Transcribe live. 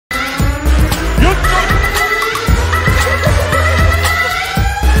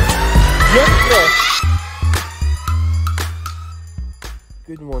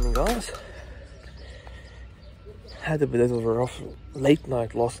Morning guys. Had a bit of a rough late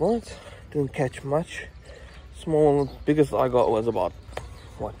night last night. Didn't catch much. Biggest I got was about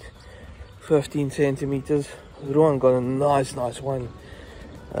what, 15 centimeters. Ruan got a nice one.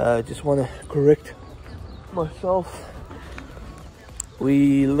 Just want to correct myself.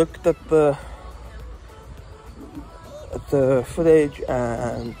 We looked at the footage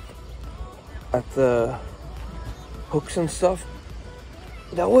and at the hooks and stuff.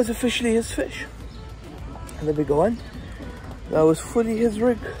 That was officially his fish, and the bigger one. That was fully his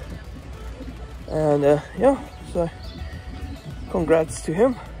rig, and yeah. So congrats to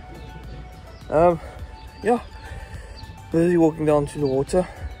him. Yeah, busy walking down to the water.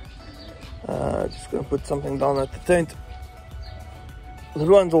 Just gonna put something down at the tent. The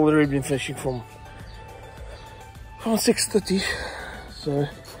one's already been fishing from 6:30, so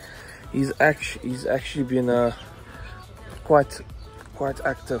he's actually been quite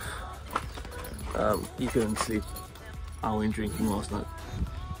active. He couldn't sleep. I went drinking last night.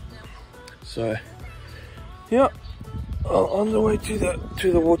 So yeah, on the way to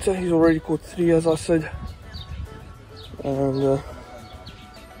the water. He's already caught 3, as I said, and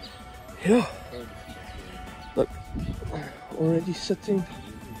yeah, look, already sitting,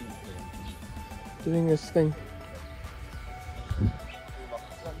 doing this thing.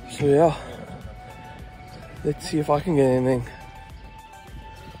 So yeah, let's see if I can get anything.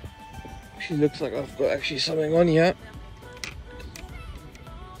 Actually looks like I've got something on here.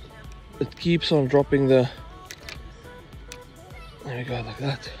 It keeps on dropping the, there we go, like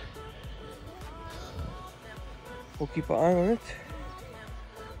that. We'll keep an eye on it.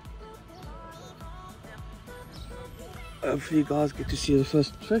 Hopefully you guys get to see the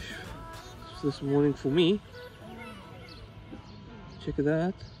first fish this morning for me. Check it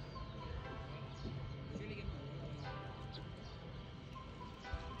out.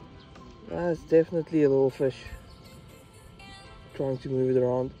 That's definitely a little fish. Trying to move it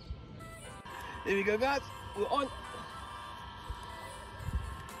around. There we go guys, we're on.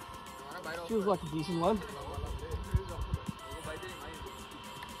 Feels like a decent one.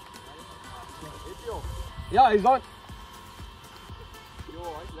 Yeah, he's on.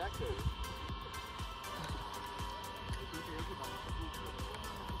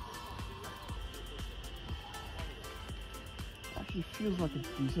 Actually feels like a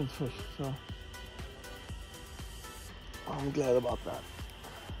decent fish, so I'm glad about that.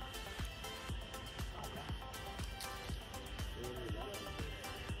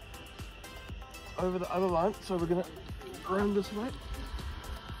 Over the other line, so we're gonna run this way.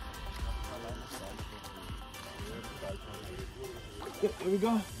 Yeah, here we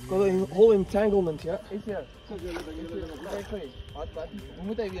go. Got a whole entanglement here. Is here.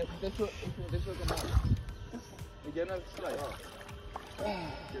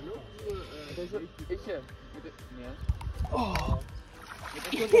 Oh.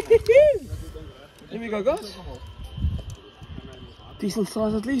 Here we go guys. Decent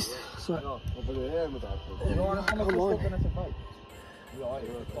size at least. So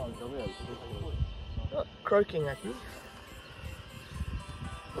croaking at me.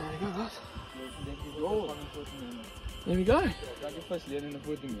 There we go guys. There we go.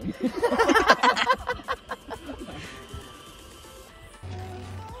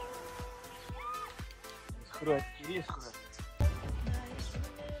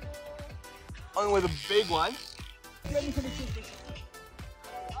 On with a big one.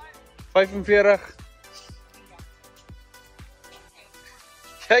 45.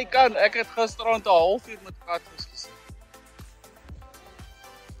 Jy kan, ek het gisterand 'n halfuur met katvis gesien.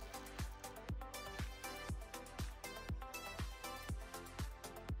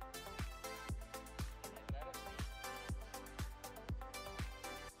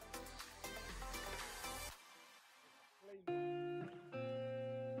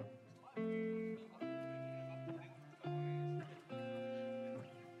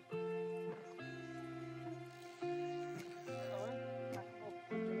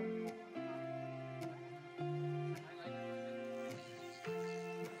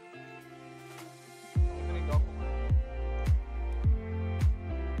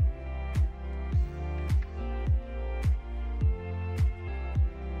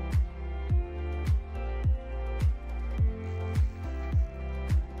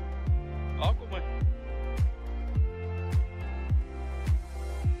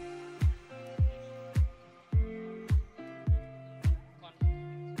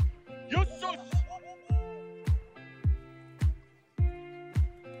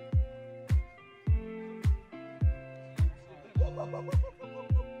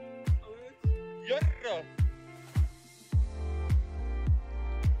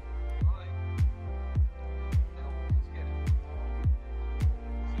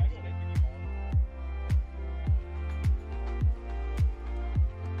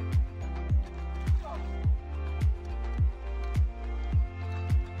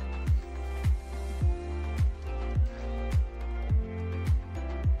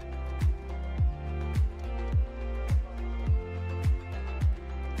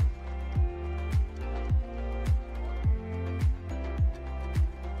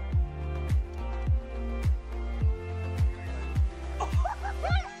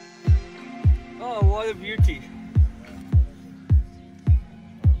 Oh, what a beauty.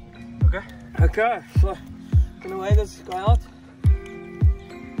 Okay. Okay, so gonna weigh this guy out.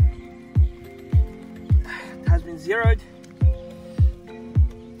 It has been zeroed.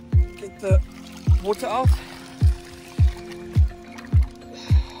 Get the water out.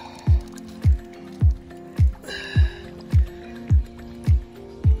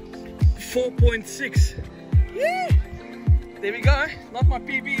 .6. Yeah. There we go. Not my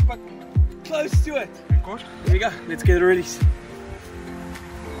PB, but close to it. Good. There we go. Let's get it released.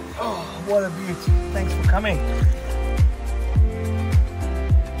 Oh, what a beauty. Thanks for coming.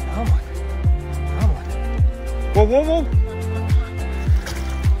 Come on. Come on. Whoa, whoa, whoa.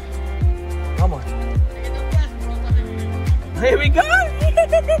 Come on. There we go.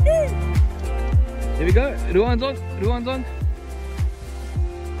 There we go. Ruan's on. Ruan's on.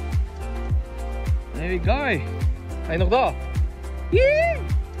 There we go. Hij nog daar? Yeah!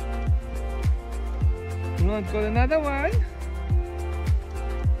 Ruan's got another one.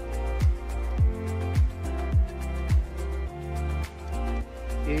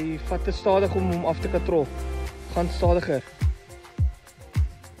 Jy vat te stadig om hom af te katrol. Gaan stadiger.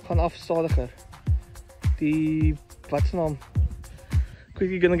 Gaan af stadiger. Die wat se naam?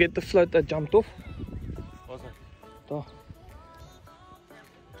 Quickly gonna get the float that jumped off. Wat is dit? Daar.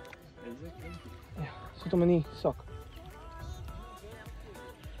 Ja, sit hom in die sak.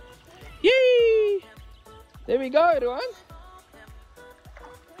 Yay! There we go, Ruan.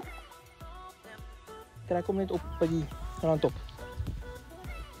 Trek hom net op by die rand op.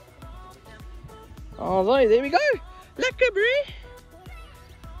 Alright, there we go. Lekker, brie.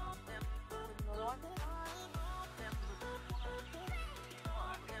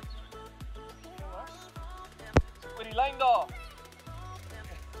 Voor die lijn daar.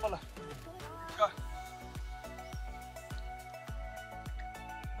 Vallen. Go.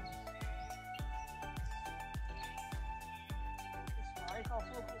 Hij gaat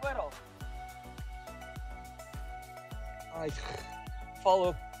zo ver al.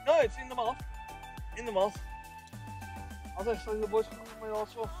 Follow. No, it's in the mouth. In the mouth. Als I show you the boys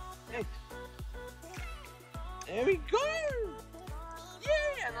also. Hey. There we go.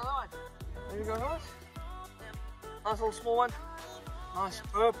 Yeah, another one. There we go, guys. Nice little small one. Nice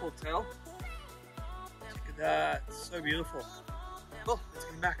purple tail. Look at that. It's so beautiful. Cool. Let's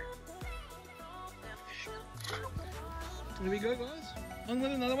get him back. There we go, guys. On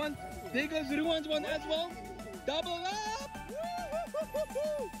with another one. There goes Ruan's one as well. Double up.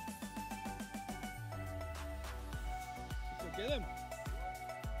 Woo-hoo-hoo-hoo-hoo. Get him.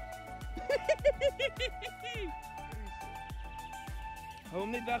 Hou hem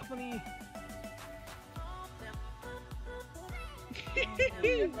net weg van die.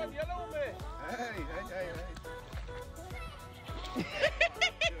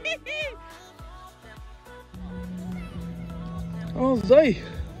 Oh, zij.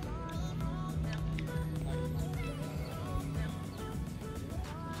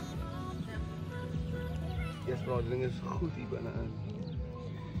 Yes, bro, dit ding is goed hier binnenin.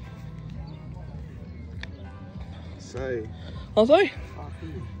 Sy. Al zij.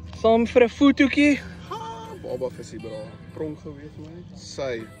 Saam vir 'n fotootjie. Baba visie, bro. Pronk gewees, man.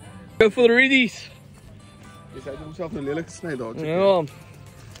 Sy. Go for the readies. Jy het homself nou lelik gesny daar. Ja.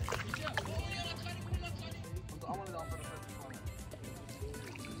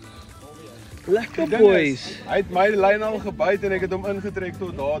 Lekker boys. Hy het my lyn al gebyt en ek het hom ingetrek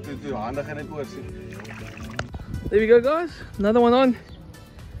tot daar toe handig en net oorsien. There we go, guys. Another one on.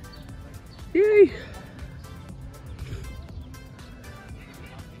 Yay!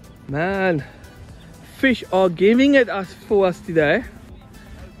 Man, fish are giving it us for us today.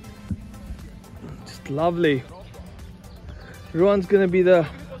 Just lovely. Ruan's gonna be the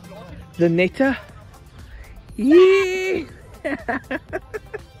netter. Yeah!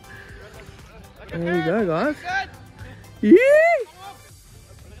 There we go, guys. Yeah!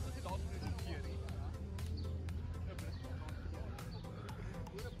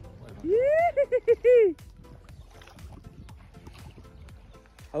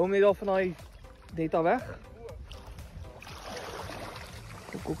 Hou hem net al van die net al weg.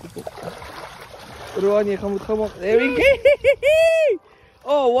 Kom. Ruan, jy gaan moet gou maak. There we go.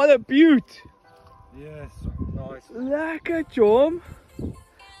 Oh, what a beaut. Yes, nice. Lekker, chom.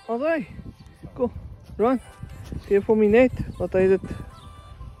 Alright. Kom, Ruan. Geef vir my net wat hy dit.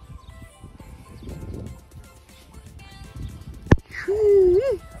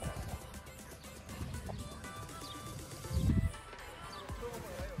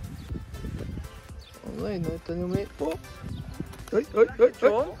 Nee, nooit dan niet meer. Oh. Hoi.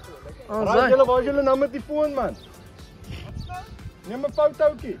 Waar is julle nou met die foon, man? Neem 'n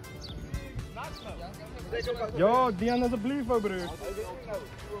fotootjie. Ja, die asseblief ou broer.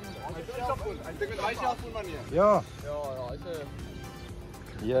 Hy self voor manier. Ja. Ja, hy's 'n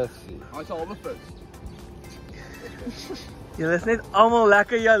Yes. hy's 'n halwe vis. Julle is net allemaal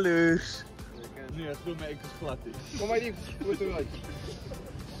lekker jaloers. Nee, dit glo my ek is glad nie. Kom uit die foto uit.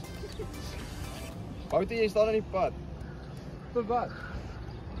 Wouter, jy staan aan die pad. Vir wat?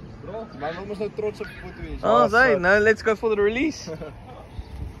 Bro, maar ons nou trots op die foto hier. Oh, say, now let's go for the release.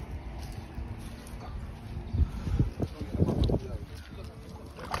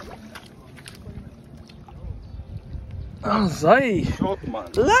 Oh, say. Shot man.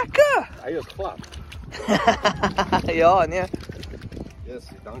 Lekker! Hy is glad. Ja, nee. Yes,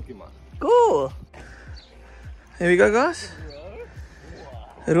 dankie man. Cool. Here we go, guys.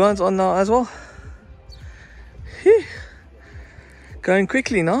 Everyone's on now as well. Phew. Going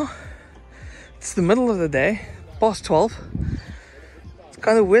quickly now. It's the middle of the day, past 12. It's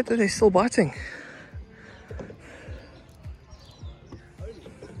kind of weird that they're still biting.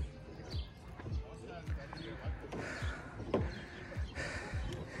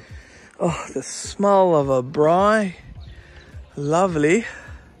 Oh, the smell of a braai. Lovely.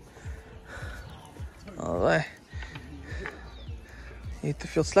 Allee. Jy het te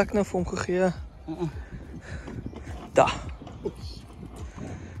veel slak nou vir hom gegee. Da.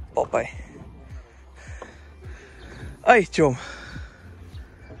 Popeye. Hey, chom.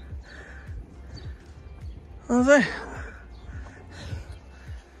 Allee.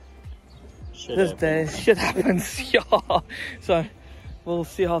 This day, shit happens. Yeah. So, we'll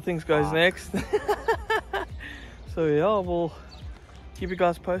see how things goes next. So yeah, we'll keep you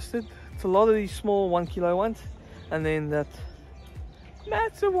guys posted. It's a lot of these small 1 kilo ones, and then that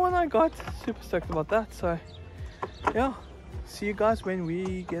massive one I got. Super stoked about that. So yeah, see you guys when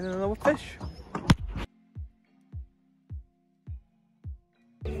we get another fish.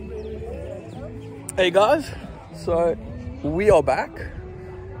 Hey guys, so we are back.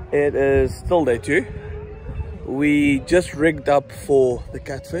 It is still day 2. We just rigged up for the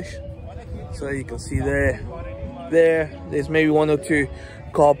catfish, so you can see there's maybe 1 or 2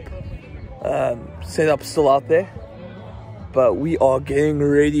 carp setups still out there, but we are getting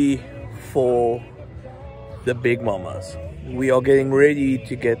ready for the big mamas. We are getting ready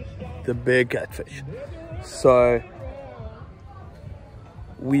to get the big catfish, so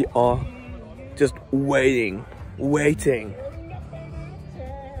we are just waiting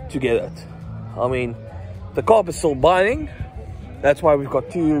to get it. I mean, the carp is still biting. That's why we've got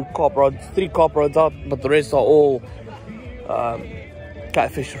 3 carp rods out, but the rest are all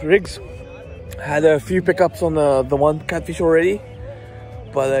catfish rigs. Had a few pickups on the one catfish already,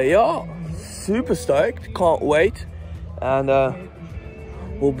 but yeah, super stoked, can't wait, and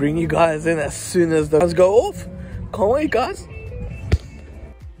we'll bring you guys in as soon as the guns go off. Can't wait, guys.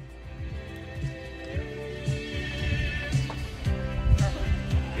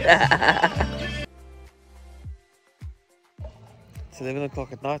 It's 11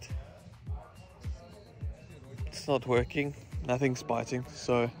 o'clock at night. It's not working, nothing's biting,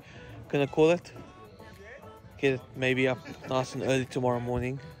 so I'm gonna call it, get it maybe up nice and early tomorrow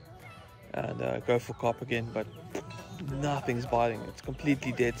morning, and go for carp again, but nothing's biting. It's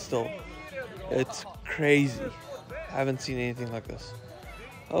completely dead still. It's crazy. I haven't seen anything like this.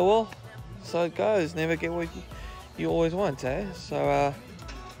 Oh well, so it goes. Never get what you always want, eh? So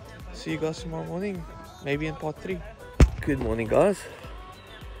see you guys tomorrow morning, maybe in part 3. Good morning, guys.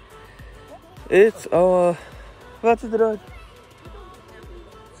 It's our... Wat is er?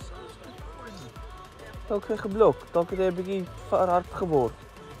 Ook geen geblok. Dan het hy 'n bietjie hard geword.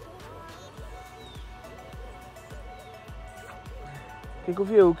 Kyk of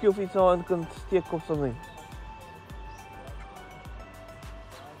jy 'n hoekie of iets nou in kan steek of something.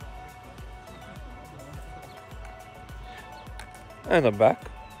 And I'm back.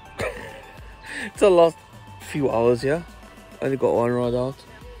 It's the last few hours here. Only got 1 rod out.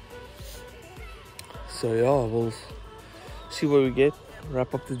 So yeah, we'll see what we get.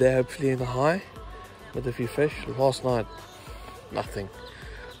 Wrap up the day hopefully in the high with a few fish. Last night, nothing.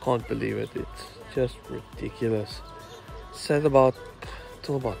 Can't believe it. It's just ridiculous. Sat about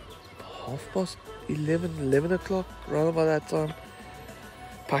till about 11 o'clock, around about that time.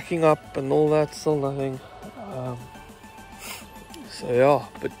 Packing up and all that, still nothing. So yeah,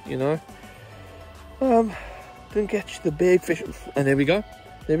 but you know, didn't catch the big fish, and there we go,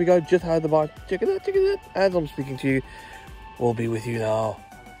 just had the bite. Check it out, as I'm speaking to you, we'll be with you now.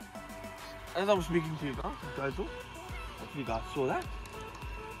 As I'm speaking to you guys, it goes off. Hope you guys saw that.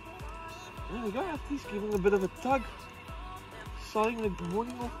 There we go, at least giving a bit of a tug, starting the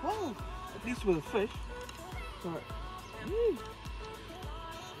morning off well, at least with a fish. So,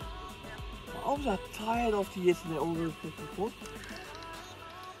 was so tired after yesterday, all those people fought.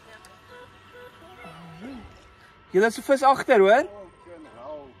 Jy laat so vis agter, hoor?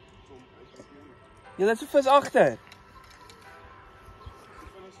 Jy laat so vis agter.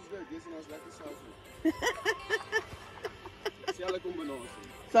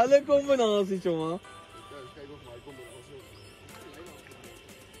 Selfe kombinasie, jongen.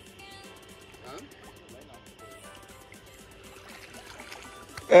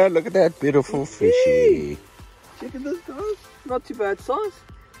 Look at that beautiful fishy. Check at this, guys. Not too bad size.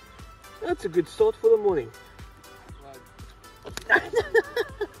 That's a good start for the morning. There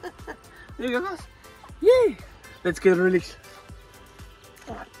you go, guys. Yay! Let's get a release.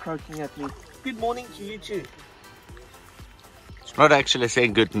 Alright, croaking at me. Good morning to you too. It's not actually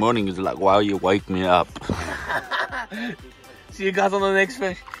saying good morning, it's like, wow, you wake me up. See you guys on the next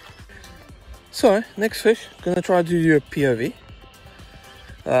fish. So, next fish, gonna try to do a POV.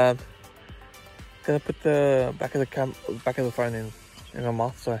 Gonna put the back of the phone in my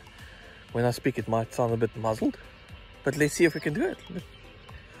mouth, so when I speak it might sound a bit muzzled. But let's see if we can do it.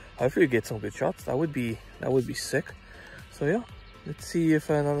 Hopefully we get some good shots. That would be sick. So yeah, let's see if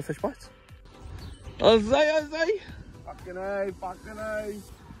another fish bites. Ozzy! Fucking hey.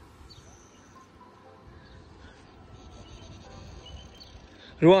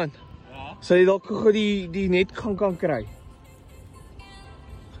 Rowan, sal jy dalk gou die net gaan kan kry?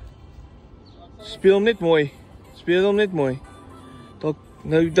 Speel hom net mooi. Dalk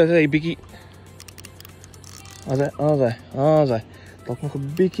nou dat hy bietjie. Asai. Dalk nog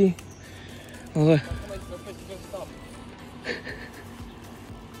 'n bietjie. Asai.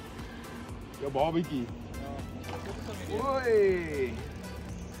 Ja, babietjie. Oei.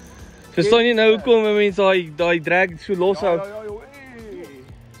 Verstaan jy nou hoekom mense daai drag so los hou? Ja.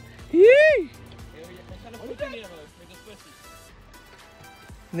 Jee!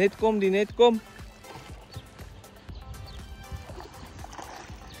 Net kom.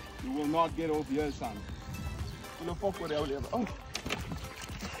 You will not get off here, son. Hoe the fuck word jy lewe? Oh.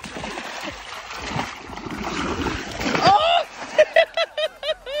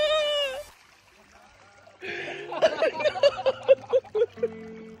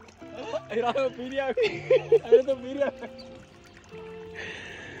 Hy raai op video. Hy het op video.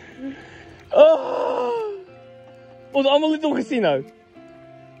 Ons almal het hom gesien nou.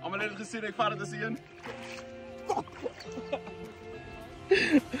 Almal het gesien ek vat dit as een.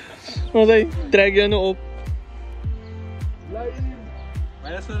 Maar hy trek jou nou op. Bly in.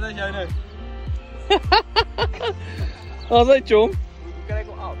 Maar dis net jy nou. As hy chom. Hoe kan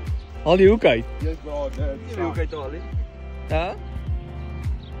ek hom af? Haal die hoek uit. Yes, bro. Die hoek uit haal nie. Ja?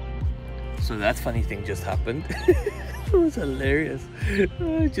 So that funny thing just happened. It was hilarious.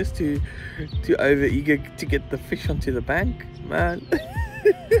 Just too over eager to get the fish onto the bank, man.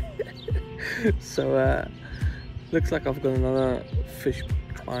 So looks like I've got another fish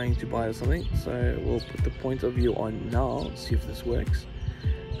trying to bite or something. So we'll put the point of view on now, see if this works.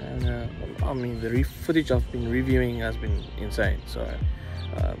 And I mean the footage I've been reviewing has been insane. So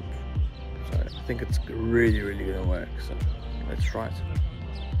I think it's really gonna work. So let's try it.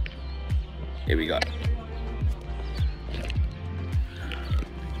 Here we go.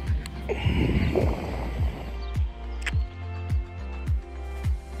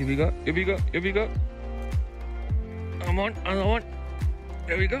 Here we go. Come on, another one.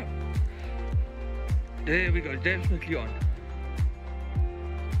 There we go. Definitely on.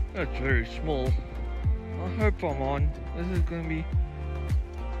 That's very small. I hope I'm on. This is gonna be.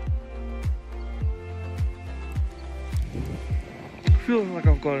 Feels like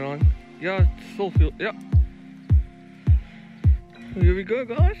I've got it on. Yeah, it still feels. Yeah. Here we go,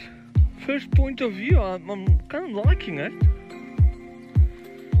 guys. First point of view. I'm kind of liking it.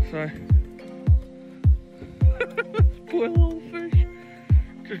 So, poor little fish,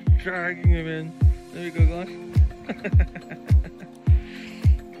 just dragging him in. There you go, guys.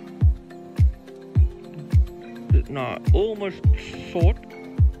 No, almost thought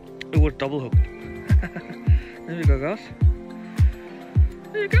it was double hooked. There you go, guys.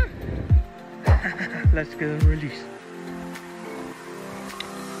 There you go. Let's get a release.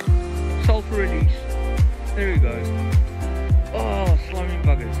 Self-release. There we go. Oh, slimy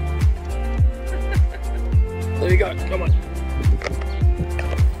buggers. There we go, come on.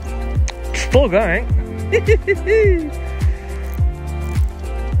 Still going.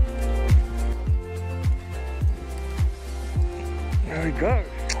 There we go.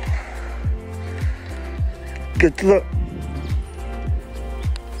 Get to the...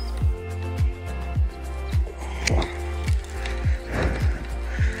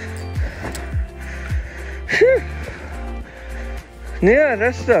 Nee,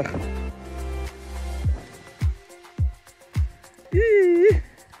 rustig.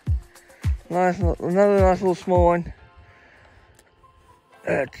 Nice, another nice little small one.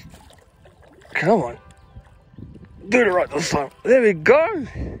 Come on. Do it right this time. There we go.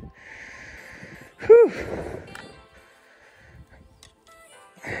 Whew.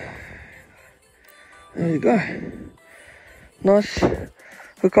 There you go. Nice.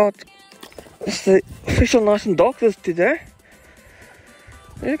 We got the fish are nice and dark this today.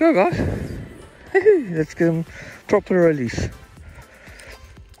 There you go, guys. Let's get them proper release.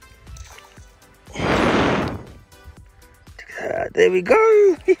 There we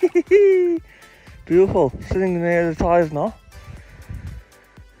go. Beautiful. Sitting near the tires now.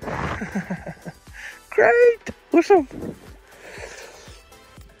 Great. Awesome.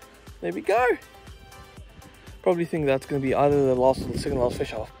 There we go. Probably think that's going to be either the last or the second last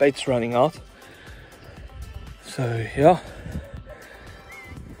fish. Our bait's running out. So yeah.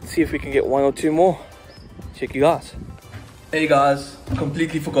 Let's see if we can get one or two more. Check you guys. Hey guys,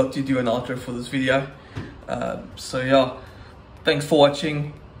 completely forgot to do an outro for this video. So yeah, thanks for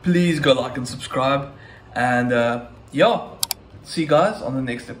watching. Please go like and subscribe. And yeah, see you guys on the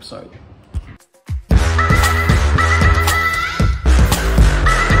next episode.